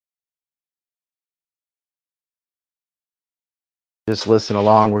just listen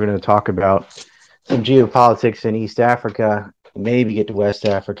along. We're going to talk about some geopolitics in East Africa, maybe get to West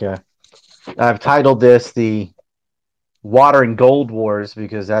Africa. I've titled this the Water and Gold Wars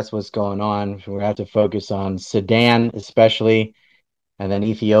because that's what's going on. We have to focus on Sudan, especially, and then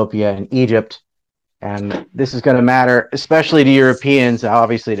Ethiopia and Egypt. And this is going to matter, especially to Europeans.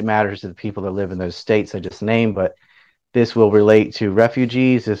 Obviously, it matters to the people that live in those states I just named, but this will relate to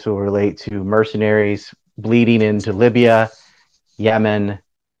refugees. This will relate to mercenaries bleeding into Libya, Yemen,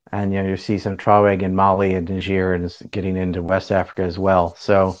 and you see some Tuareg in Mali and Niger, and it's getting into West Africa as well.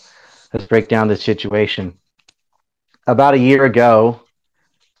 So let's break down the situation. About a year ago,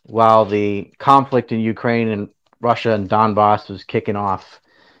 while the conflict in Ukraine and Russia and Donbass was kicking off,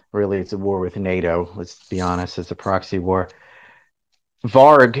 really it's a war with NATO. Let's be honest, it's a proxy war.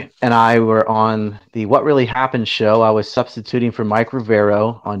 Varg and I were on the What Really Happened show. I was substituting for Mike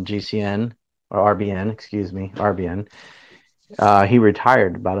Rivero on GCN, or RBN, excuse me, RBN. He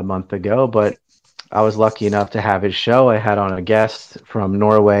retired about a month ago, but I was lucky enough to have his show. I had on a guest from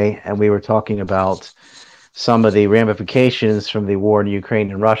Norway, and we were talking about some of the ramifications from the war in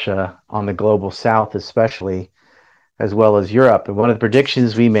Ukraine and Russia on the global south, especially, as well as Europe. And one of the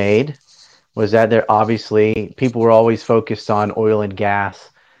predictions we made was that there obviously people were always focused on oil and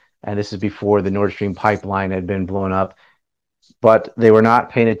gas, and this is before the Nord Stream pipeline had been blown up, but they were not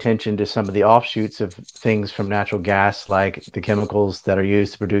paying attention to some of the offshoots of things from natural gas, like the chemicals that are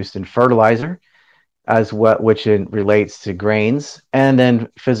used to produce in fertilizer, which relates to grains, and then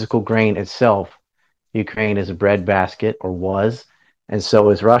physical grain itself. Ukraine is a breadbasket, or was, and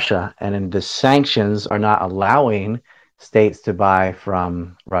so is Russia. And the sanctions are not allowing states to buy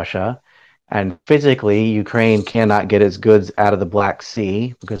from Russia. And physically, Ukraine cannot get its goods out of the Black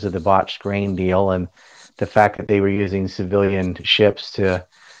Sea because of the botched grain deal and the fact that they were using civilian ships to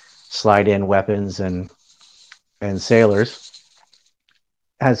slide in weapons and sailors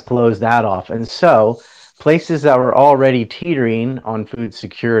has closed that off. And so places that were already teetering on food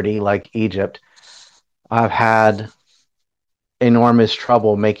security, like Egypt, have had enormous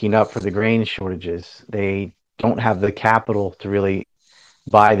trouble making up for the grain shortages. They don't have the capital to really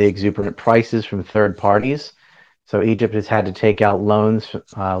buy the exuberant prices from third parties. So Egypt has had to take out loans,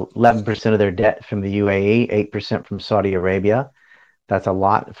 11% of their debt from the UAE, 8% from Saudi Arabia. That's a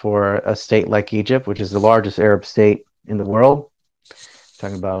lot for a state like Egypt, which is the largest Arab state in the world.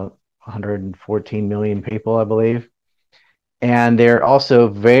 Talking about 114 million people, I believe. And they're also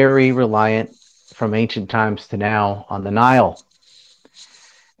very reliant from ancient times to now on the Nile.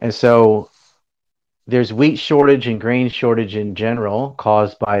 And so there's wheat shortage and grain shortage in general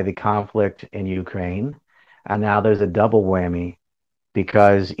caused by the conflict in Ukraine. And now there's a double whammy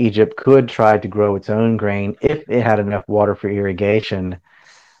because Egypt could try to grow its own grain if it had enough water for irrigation.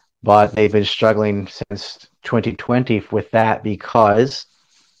 But they've been struggling since 2020 with that because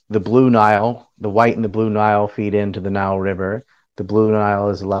the Blue Nile, the White and the Blue Nile feed into the Nile River. The Blue Nile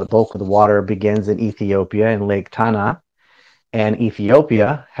is a lot of bulk of the water begins in Ethiopia in Lake Tana. And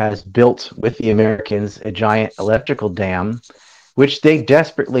Ethiopia has built with the Americans a giant electrical dam, which they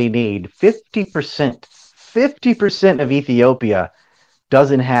desperately need. 50% of Ethiopia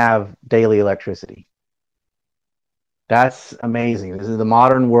doesn't have daily electricity. That's amazing. This is the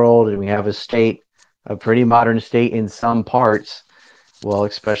modern world, and we have a pretty modern state in some parts. Well,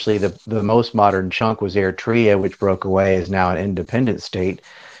 especially the most modern chunk was Eritrea, which broke away, is now an independent state.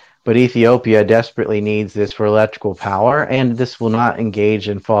 But Ethiopia desperately needs this for electrical power, and this will not engage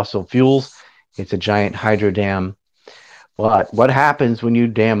in fossil fuels. It's a giant hydro dam. But what happens when you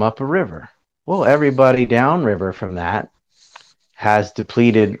dam up a river? Well, everybody downriver from that has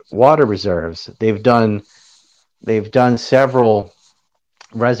depleted water reserves. They've done several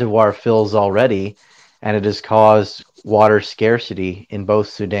reservoir fills already, and it has caused water scarcity in both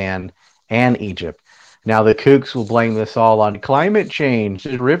Sudan and Egypt. Now, the kooks will blame this all on climate change.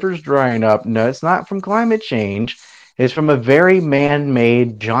 The river's drying up. No, it's not from climate change. It's from a very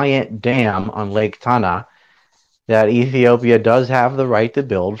man-made giant dam on Lake Tana that Ethiopia does have the right to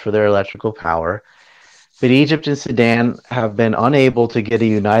build for their electrical power. But Egypt and Sudan have been unable to get a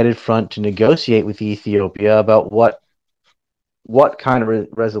united front to negotiate with Ethiopia about what kind of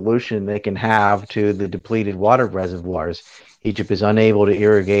resolution they can have to the depleted water reservoirs. Egypt is unable to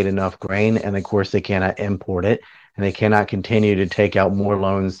irrigate enough grain, and of course they cannot import it, and they cannot continue to take out more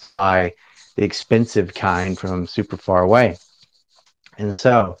loans by the expensive kind from super far away. And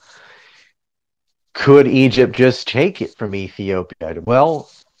so, could Egypt just take it from Ethiopia? Well,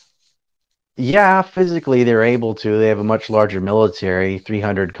 yeah, physically they're able to. They have a much larger military,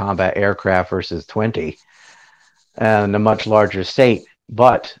 300 combat aircraft versus 20, and a much larger state.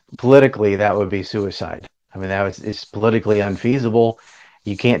 But politically, that would be suicide. I mean, it's politically unfeasible.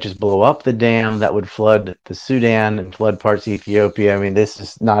 You can't just blow up the dam that would flood the Sudan and flood parts of Ethiopia. I mean, this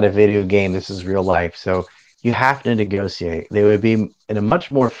is not a video game. This is real life. So you have to negotiate. They would be in a much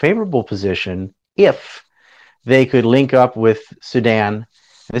more favorable position if they could link up with Sudan.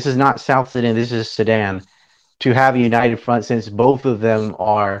 This is not South Sudan. This is Sudan, to have a united front, since both of them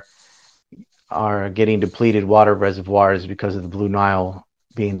are getting depleted water reservoirs because of the Blue Nile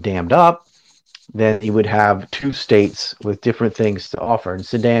being dammed up. Then you would have two states with different things to offer. And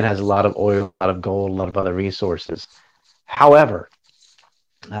Sudan has a lot of oil, a lot of gold, a lot of other resources. However,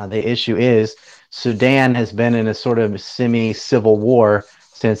 the issue is Sudan has been in a sort of semi-civil war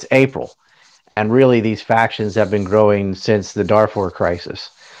since April. And really, these factions have been growing since the Darfur crisis.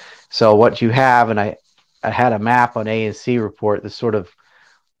 So what you have, and I had a map on ANC report, the sort of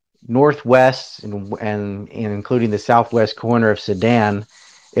northwest and including the southwest corner of Sudan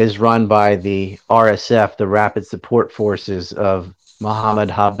is run by the RSF, the Rapid Support Forces of Mohammed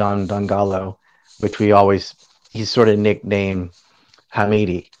Hamdan Dagalo, which he's sort of nicknamed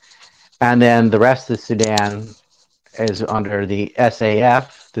Hamidi. And then the rest of Sudan is under the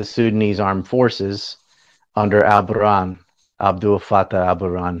SAF, the Sudanese Armed Forces, under al-Burhan, Abdul Fattah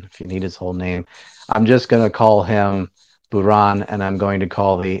al-Burhan, if you need his whole name. I'm just going to call him Burhan, and I'm going to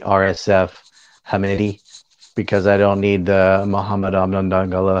call the RSF Hamidi, because I don't need the Mohammed Hamdan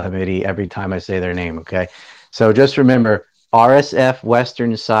Dagalo Hamidi every time I say their name, okay? So just remember, RSF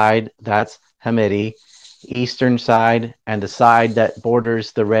western side, that's Hamidi. Eastern side, and the side that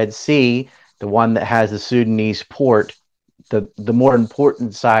borders the Red Sea, the one that has the Sudanese port, the more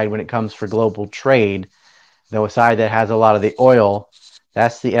important side when it comes for global trade, the side that has a lot of the oil,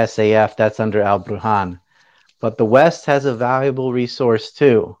 that's the SAF, that's under al-Burhan. But the West has a valuable resource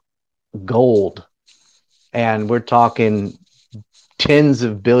too, gold. And we're talking tens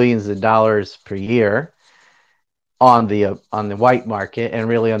of billions of dollars per year on the white market, and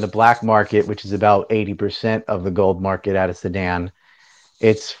really on the black market, which is about 80% of the gold market out of Sudan.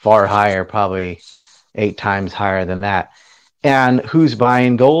 It's far higher, probably 8 times higher than that. And who's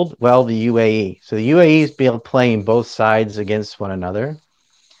buying gold? Well, the UAE. So the UAE is playing both sides against one another.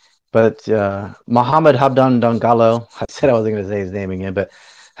 But Mohammed Hamdan Dagalo, I said I wasn't going to say his name again, but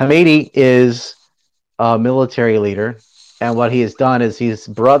Hamidi is a military leader. And what he has done is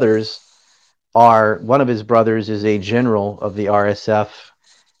one of his brothers is a general of the RSF,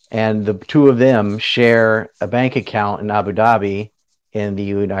 and the two of them share a bank account in Abu Dhabi in the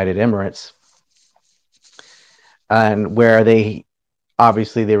United Emirates, and where they're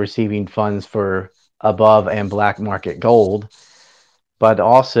receiving funds for above and black market gold. But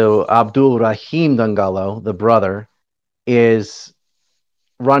also Abdul Rahim Dagalo, the brother, is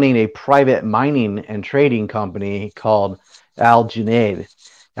running a private mining and trading company called Al Junaid.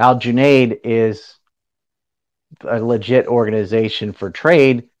 Al Junaid is a legit organization for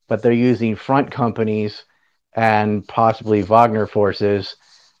trade, but they're using front companies and possibly Wagner forces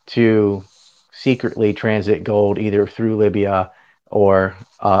to secretly transit gold either through Libya or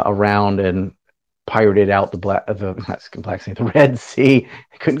around and pirated out the Red Sea.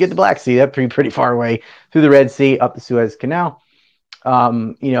 Couldn't get the Black Sea. That'd be pretty far away, through the Red Sea, up the Suez Canal.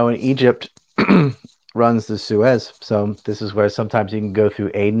 And Egypt runs the Suez. So this is where sometimes you can go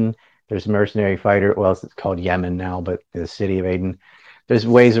through Aden. There's mercenary fighter. Well, it's called Yemen now, but the city of Aden. There's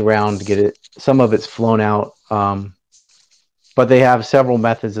ways around to get it. Some of it's flown out. But they have several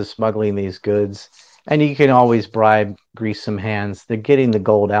methods of smuggling these goods. And you can always bribe, grease some hands. They're getting the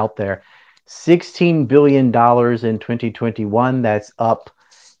gold out there. $16 billion in 2021. That's up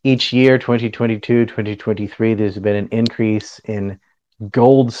each year, 2022, 2023. There's been an increase in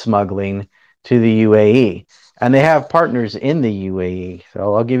gold smuggling to the UAE. And they have partners in the UAE.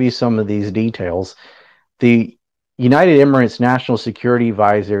 So I'll give you some of these details. The United Emirates National Security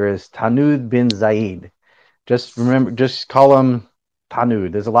Advisor is Tanud bin Zayed. Just call him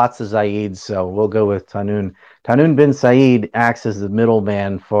Tanud. There's lots of Zayeds, so we'll go with Tanud. Tanud bin Zayed acts as the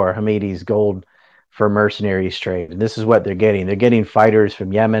middleman for Hamidi's gold for mercenaries trade. And this is what they're getting. They're getting fighters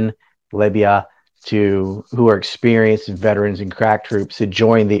from Yemen, Libya, who are experienced veterans and crack troops to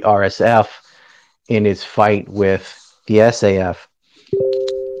join the RSF in its fight with the SAF.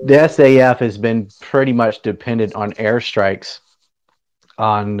 The SAF has been pretty much dependent on airstrikes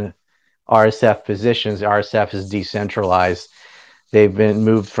on RSF positions. RSF is decentralized. They've been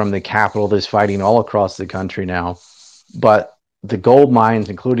moved from the capital. There's fighting all across the country now. But the gold mines,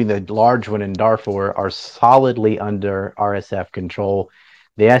 including the large one in Darfur, are solidly under RSF control.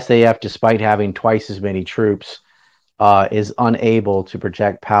 The SAF, despite having twice as many troops, is unable to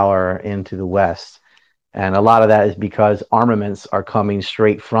project power into the West. And a lot of that is because armaments are coming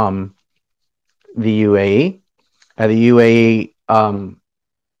straight from the UAE. The UAE,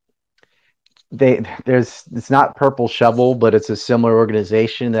 it's not Purple Shovel, but it's a similar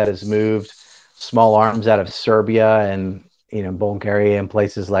organization that has moved small arms out of Serbia and Bulgaria and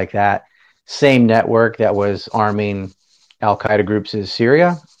places like that. Same network that was arming Al Qaeda groups in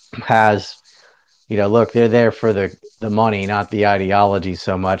Syria has, look, they're there for the money, not the ideology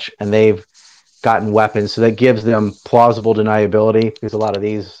so much, and they've gotten weapons, so that gives them plausible deniability because a lot of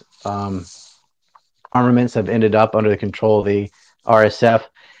these armaments have ended up under the control of the RSF.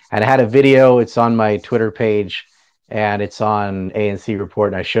 And I had a video, it's on my Twitter page, and it's on ANC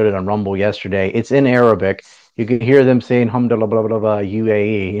Report, and I showed it on Rumble yesterday. It's in Arabic. You can hear them saying Hamdulillah, blah, blah, blah,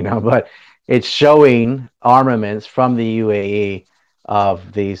 UAE, but it's showing armaments from the UAE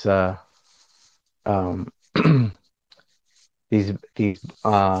of these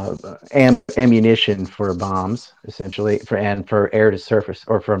ammunition for bombs, essentially, for air to surface,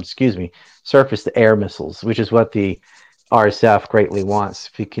 or from, surface to air missiles, which is what the RSF greatly wants.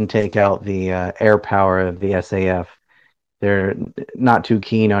 If you can take out the air power of the SAF, they're not too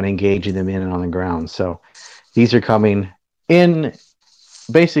keen on engaging them in and on the ground. So these are coming in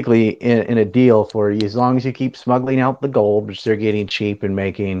basically in a deal for you, as long as you keep smuggling out the gold, which they're getting cheap and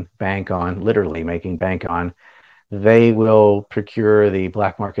making bank on, literally making bank on. They will procure the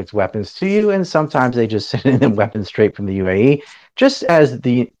black market's weapons to you, and sometimes they just send in them weapons straight from the UAE, just as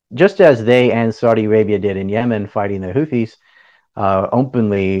they and Saudi Arabia did in Yemen fighting the Houthis.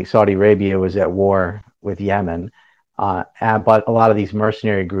 Openly, Saudi Arabia was at war with Yemen, but a lot of these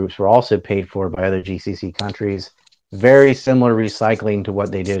mercenary groups were also paid for by other GCC countries. Very similar recycling to what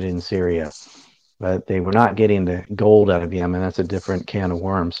they did in Syria, but they were not getting the gold out of Yemen. That's a different can of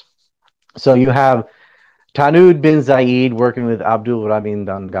worms. So you have Tanud bin Zayed working with Abdul Rabin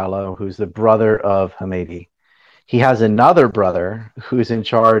Dangalo, who's the brother of Hamedi. He has another brother who's in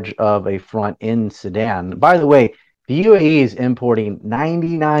charge of a front in Sudan. By the way, the UAE is importing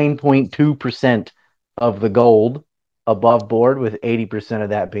 99.2% of the gold above board, with 80% of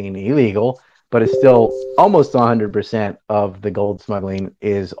that being illegal, but it's still almost 100% of the gold smuggling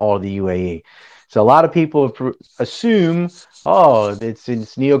is all the UAE. So a lot of people assume, oh, it's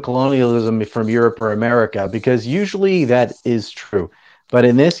neocolonialism from Europe or America, because usually that is true. But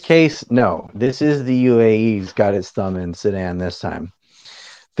in this case, no. This is the UAE's got its thumb in Sudan this time.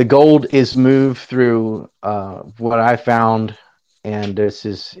 The gold is moved through what I found, and this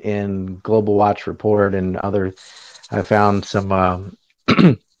is in Global Watch Report and other. I found some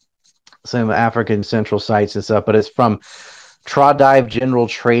some African central sites and stuff, but it's from Tradive General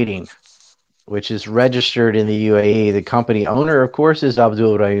Trading, which is registered in the UAE. The company owner, of course, is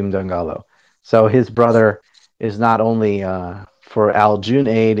Abdul Rahim Dangalo. So his brother is not only for Al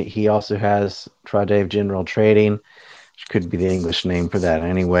Junaid, he also has Tradive General Trading, which could be the English name for that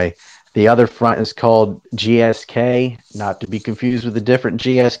anyway. The other front is called GSK, not to be confused with a different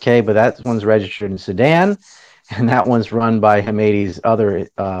GSK, but that one's registered in Sudan, and that one's run by Hamedi's other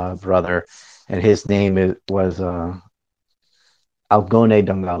brother, and his name was Algone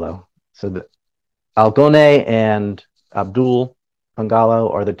Dangalo. So Algone and Abdul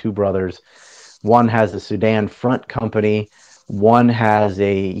Dangalo are the two brothers. One has a Sudan front company, one has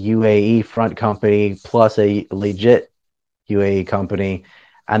a UAE front company, plus a legit UAE company.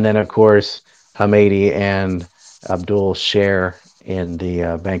 And then, of course, Hamedi and Abdul share in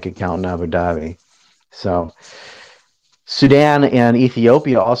the bank account in Abu Dhabi. So Sudan and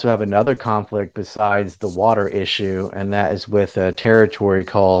Ethiopia also have another conflict besides the water issue, and that is with a territory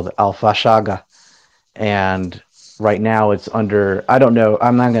called Al-Fashaga. And right now it's under, I don't know,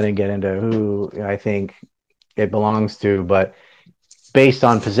 I'm not going to get into who I think it belongs to, but based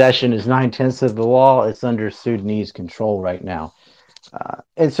on possession is 9/10 of the law, it's under Sudanese control right now.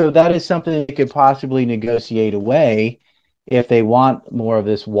 And so that is something they could possibly negotiate away if they want more of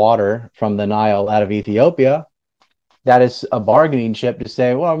this water from the Nile out of Ethiopia. That is a bargaining chip to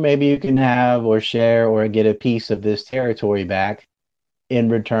say, well, maybe you can have or share or get a piece of this territory back in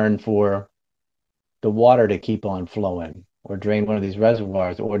return for the water to keep on flowing, or drain one of these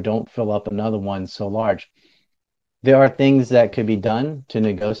reservoirs, or don't fill up another one so large. There are things that could be done to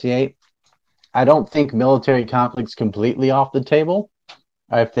negotiate. I don't think military conflict's completely off the table.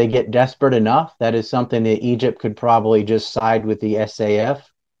 If they get desperate enough, that is something that Egypt could probably just side with the SAF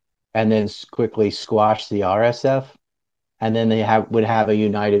and then quickly squash the RSF. And then they would have a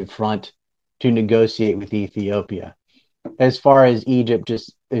united front to negotiate with Ethiopia. As far as Egypt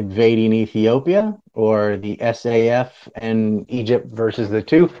just invading Ethiopia, or the SAF and Egypt versus the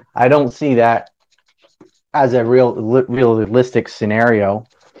two, I don't see that as a realistic scenario.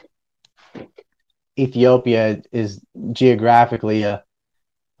 Ethiopia is geographically a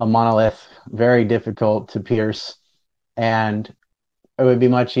a monolith, very difficult to pierce, and it would be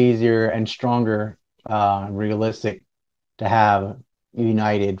much easier and stronger, realistic to have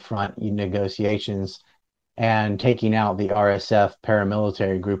united front negotiations and taking out the RSF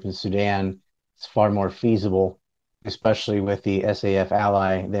paramilitary group in Sudan is far more feasible, especially with the SAF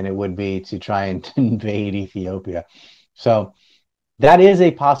ally, than it would be to try and invade Ethiopia. So that is a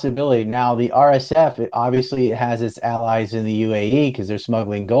possibility. Now, the RSF, it has its allies in the UAE because they're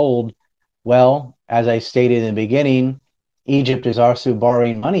smuggling gold. Well, as I stated in the beginning, Egypt is also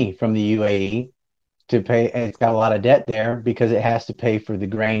borrowing money from the UAE to pay, and it's got a lot of debt there because it has to pay for the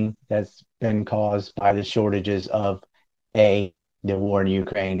grain that's been caused by the shortages of A, the war in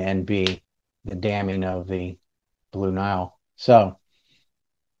Ukraine, and B, the damming of the Blue Nile. So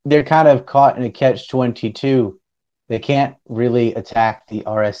they're kind of caught in a catch-22. They can't really attack the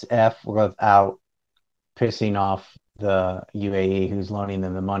RSF without pissing off the UAE, who's loaning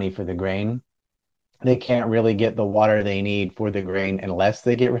them the money for the grain. They can't really get the water they need for the grain unless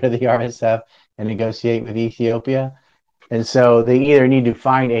they get rid of the RSF and negotiate with Ethiopia. And so they either need to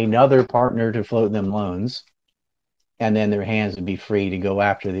find another partner to float them loans, and then their hands would be free to go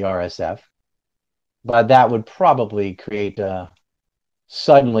after the RSF. But that would probably create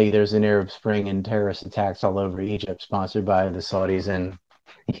suddenly there's an Arab Spring and terrorist attacks all over Egypt, sponsored by the Saudis and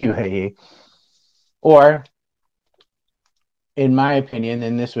UAE. Or, in my opinion,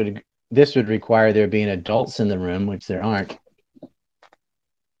 and this would require there being adults in the room, which there aren't.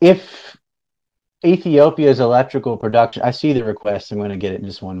 If Ethiopia's electrical production, I see the request. I'm going to get it in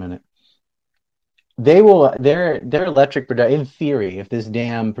just 1 minute. Their electric production, in theory, if this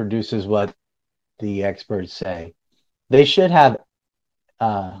dam produces what the experts say, they should have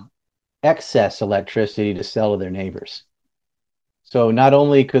excess electricity to sell to their neighbors. So not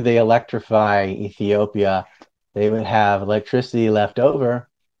only could they electrify Ethiopia, they would have electricity left over,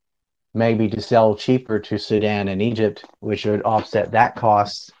 maybe to sell cheaper to Sudan and Egypt, which would offset that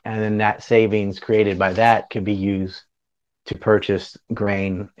cost. And then that savings created by that could be used to purchase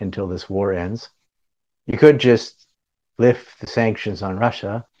grain until this war ends. You could just lift the sanctions on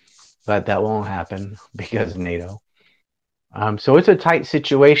Russia, but that won't happen because of NATO. So it's a tight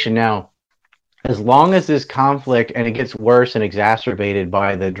situation now. As long as this conflict, and it gets worse and exacerbated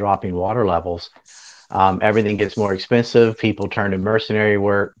by the dropping water levels, everything gets more expensive. People turn to mercenary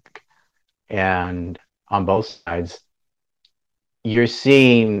work, and on both sides, you're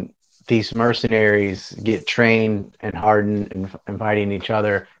seeing these mercenaries get trained and hardened and fighting each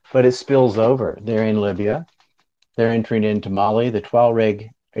other, but it spills over. They're in Libya. They're entering into Mali. The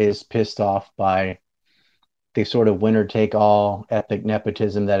Tuareg is pissed off by the sort of winner-take-all ethnic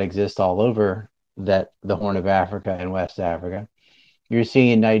nepotism that exists all over the Horn of Africa and West Africa. You're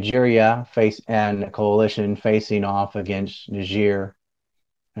seeing Nigeria and a coalition facing off against Niger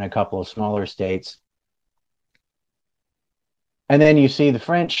and a couple of smaller states. And then you see the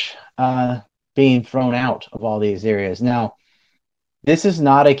French being thrown out of all these areas. Now, this is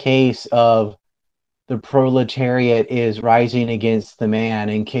not a case of the proletariat is rising against the man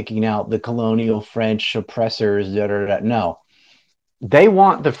and kicking out the colonial French oppressors. No, they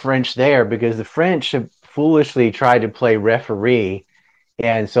want the French there because the French have foolishly tried to play referee.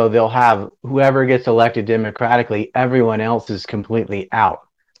 And so they'll have whoever gets elected democratically, everyone else is completely out.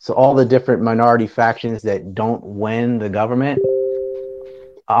 So all the different minority factions that don't win the government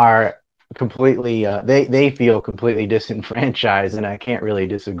are completely, they feel completely disenfranchised, and I can't really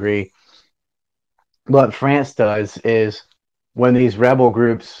disagree. What France does is when these rebel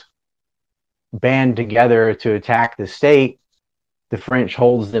groups band together to attack the state, the French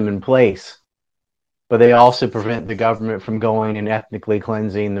holds them in place, but they also prevent the government from going and ethnically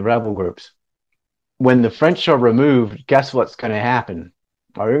cleansing the rebel groups. When the French are removed, guess what's going to happen?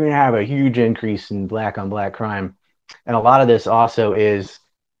 We're going to have a huge increase in black-on-black crime. And a lot of this also is,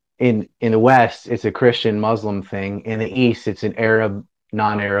 in the West, it's a Christian Muslim thing. In the East, it's an Arab,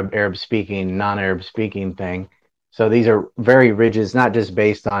 non-Arab, Arab-speaking, non-Arab-speaking thing. So these are very rigid. It's not just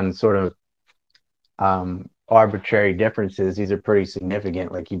based on sort of arbitrary differences. These are pretty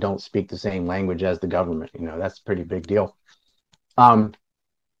significant. Like, you don't speak the same language as the government. You know, that's a pretty big deal.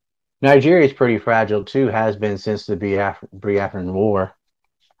 Nigeria is pretty fragile too, has been since the Biafran War.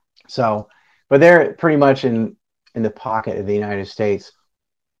 So, but they're pretty much in the pocket of the United States,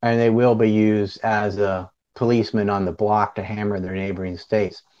 and they will be used as a policeman on the block to hammer their neighboring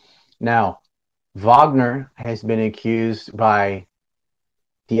states. Now, Wagner has been accused by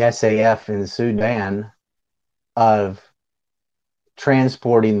the SAF in Sudan of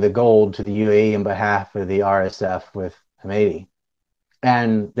transporting the gold to the UAE on behalf of the RSF with Hamidi.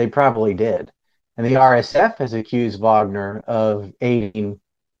 And they probably did. And the RSF has accused Wagner of aiding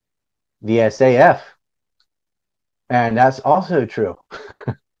the SAF. And that's also true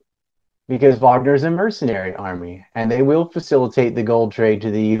because Wagner's a mercenary army and they will facilitate the gold trade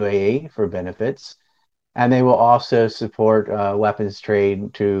to the UAE for benefits. And they will also support weapons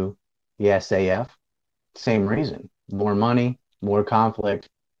trade to the SAF. Same reason. More money, more conflict,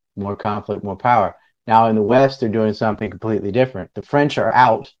 more conflict, more power. Now in the West, they're doing something completely different. The French are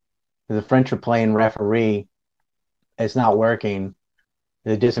out. The French are playing referee. It's not working.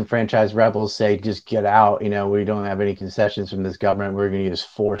 The disenfranchised rebels say, just get out. We don't have any concessions from this government. We're going to use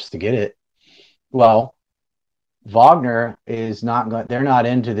force to get it. Well, Wagner is not going, they're not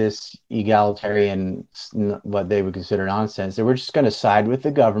into this egalitarian, what they would consider nonsense. They were just going to side with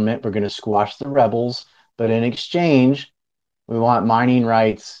the government. We're going to squash the rebels, but in exchange, we want mining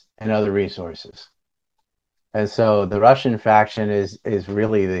rights and other resources. And so the Russian faction is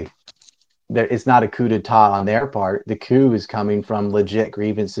really it's not a coup d'etat on their part. The coup is coming from legit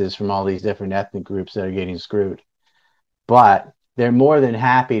grievances from all these different ethnic groups that are getting screwed. But they're more than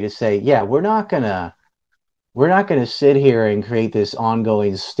happy to say, yeah, we're not gonna sit here and create this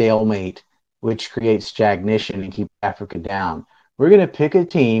ongoing stalemate, which creates stagnation and keep Africa down. We're gonna pick a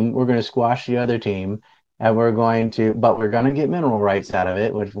team, we're gonna squash the other team, and but we're gonna get mineral rights out of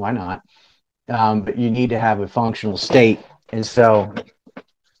it, which why not? But you need to have a functional state, and so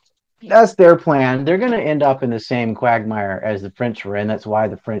that's their plan. They're going to end up in the same quagmire as the French were in. That's why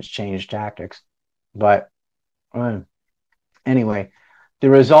the French changed tactics. But anyway, the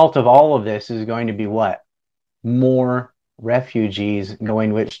result of all of this is going to be what? More refugees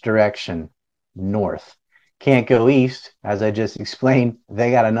going which direction? North. Can't go east, as I just explained. They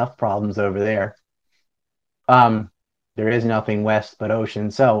got enough problems over there. There is nothing west but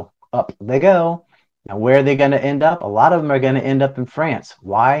ocean, so up they go. Now, where are they going to end up? A lot of them are going to end up in France.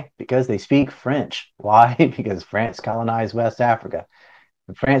 Why? Because they speak French. Why? Because France colonized West Africa.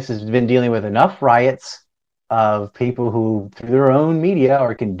 And France has been dealing with enough riots of people who, through their own media,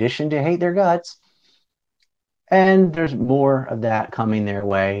 are conditioned to hate their guts. And there's more of that coming their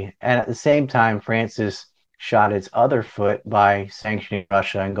way. And at the same time, France has shot its other foot by sanctioning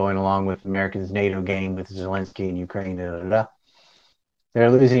Russia and going along with America's NATO game with Zelensky and Ukraine. They're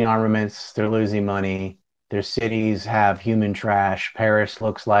losing armaments. They're losing money. Their cities have human trash. Paris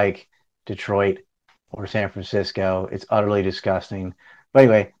looks like Detroit or San Francisco. It's utterly disgusting. But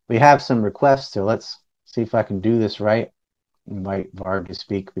anyway, we have some requests, so let's see if I can do this right. Invite Varg to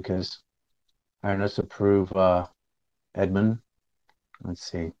speak because I must approve Edmund. Let's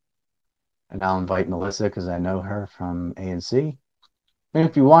see. And I'll invite Melissa because I know her from ANC. And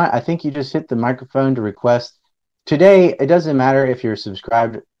if you want, I think you just hit the microphone to request. Today, it doesn't matter if you're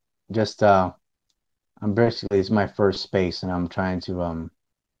subscribed. Just I'm basically, it's my first space, and I'm trying to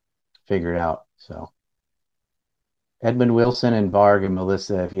figure it out. So, Edmund Wilson and Varg and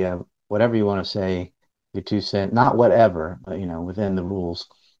Melissa, if you have whatever you want to say, your 2 cents, not whatever, but within the rules,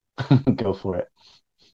 go for it.